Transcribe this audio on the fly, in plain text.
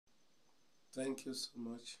Thank you so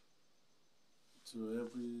much to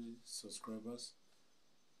every subscribers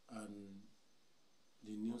and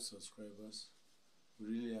the new subscribers. We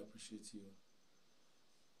really appreciate you.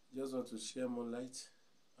 Just want to share more light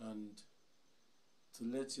and to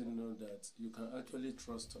let you know that you can actually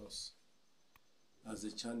trust us as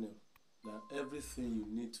a channel, that everything you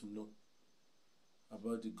need to know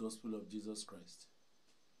about the gospel of Jesus Christ,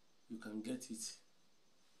 you can get it.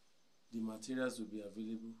 The materials will be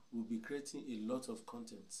available. We'll be creating a lot of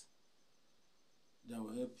content that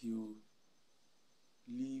will help you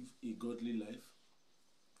live a godly life,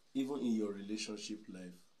 even in your relationship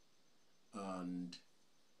life. And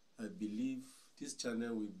I believe this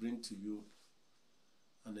channel will bring to you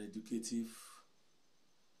an educative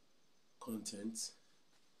content,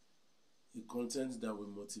 a content that will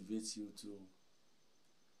motivate you to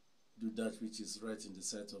do that which is right in the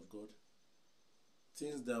sight of God,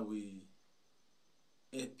 things that will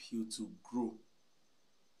help you to grow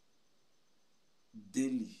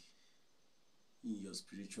daily in your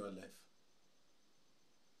spiritual life,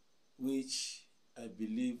 which I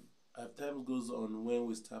believe as time goes on, when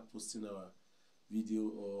we start posting our video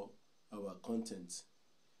or our content,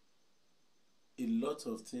 a lot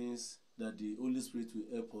of things that the Holy Spirit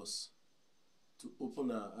will help us to open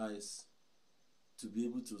our eyes to be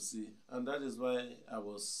able to see. And that is why I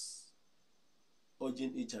was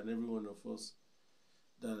urging each and every one of us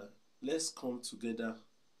that let's come together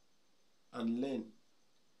and learn.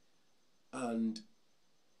 And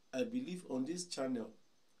I believe on this channel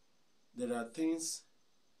there are things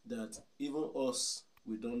that even us,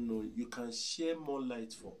 we don't know. You can share more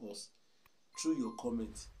light for us through your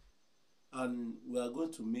comment, and we are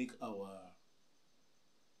going to make our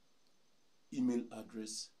email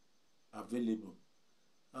address available,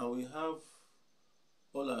 and we have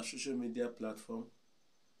all our social media platform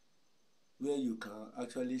where you can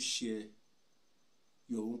actually share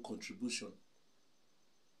your own contribution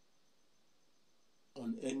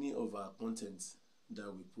on any of our content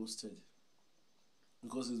that we posted,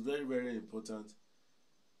 because it's very, very important.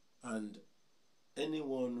 And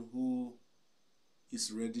anyone who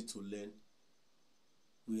is ready to learn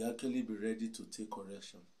will actually be ready to take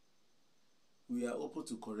correction. We are open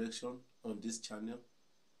to correction on this channel.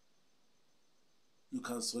 You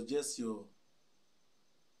can suggest you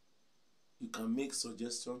can make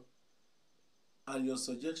suggestion, and your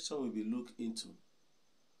suggestion will be looked into.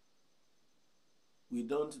 We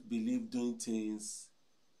don't believe doing things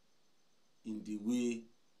in the way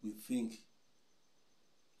we think,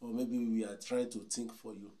 or maybe we are trying to think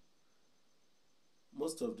for you.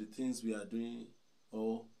 Most of the things we are doing,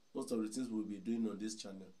 or most of the things we'll be doing on this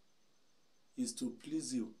channel, is to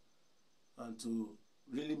please you and to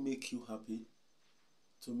really make you happy,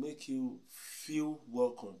 to make you feel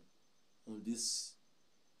welcome on this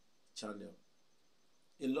channel.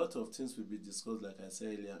 A lot of things will be discussed, like I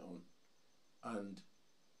said earlier on, and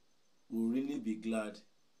we'll really be glad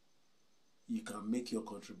you can make your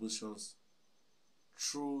contributions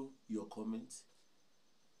through your comment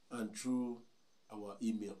and through our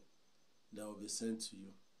email that will be sent to you,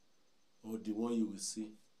 or the one you will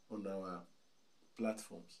see on our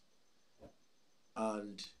platforms.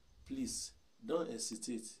 And please don't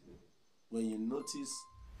hesitate when you notice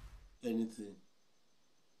anything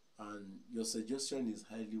and your suggestion is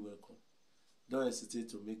highly welcome. Don't hesitate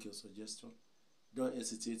to make your suggestion. Don't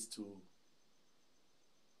hesitate to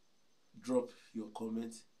drop your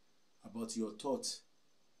comment about your thoughts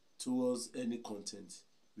towards any content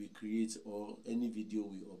we create or any video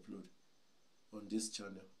we upload on this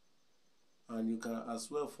channel. And you can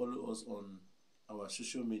as well follow us on our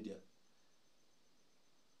social media.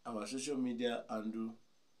 Our social media handle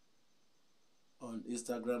on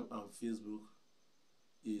Instagram and Facebook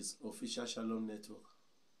is Official Shalom Network,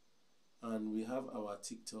 and we have our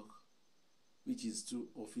TikTok, which is to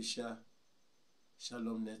Official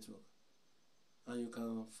Shalom Network. And you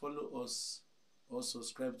can follow us or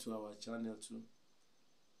subscribe to our channel too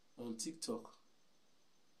on TikTok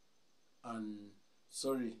and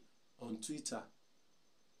on Twitter.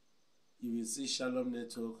 You will see Shalom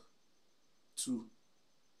Network 2.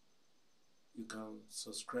 You can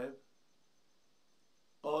subscribe.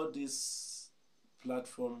 All these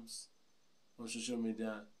platforms on social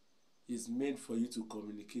media is made for you to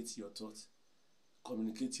communicate your thoughts,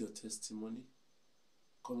 communicate your testimony,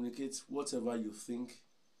 communicate whatever you think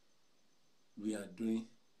we are doing,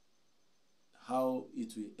 how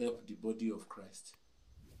it will help the body of Christ.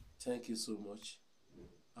 Thank you so much.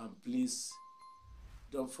 And please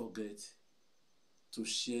don't forget to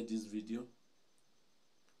share this video,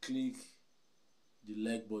 click the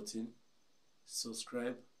like button,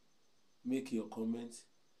 subscribe, make your comment,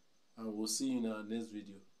 and we'll see you in our next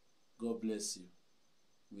video. God bless you.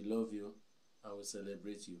 We love you and we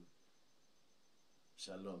celebrate you.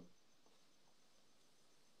 Shalom.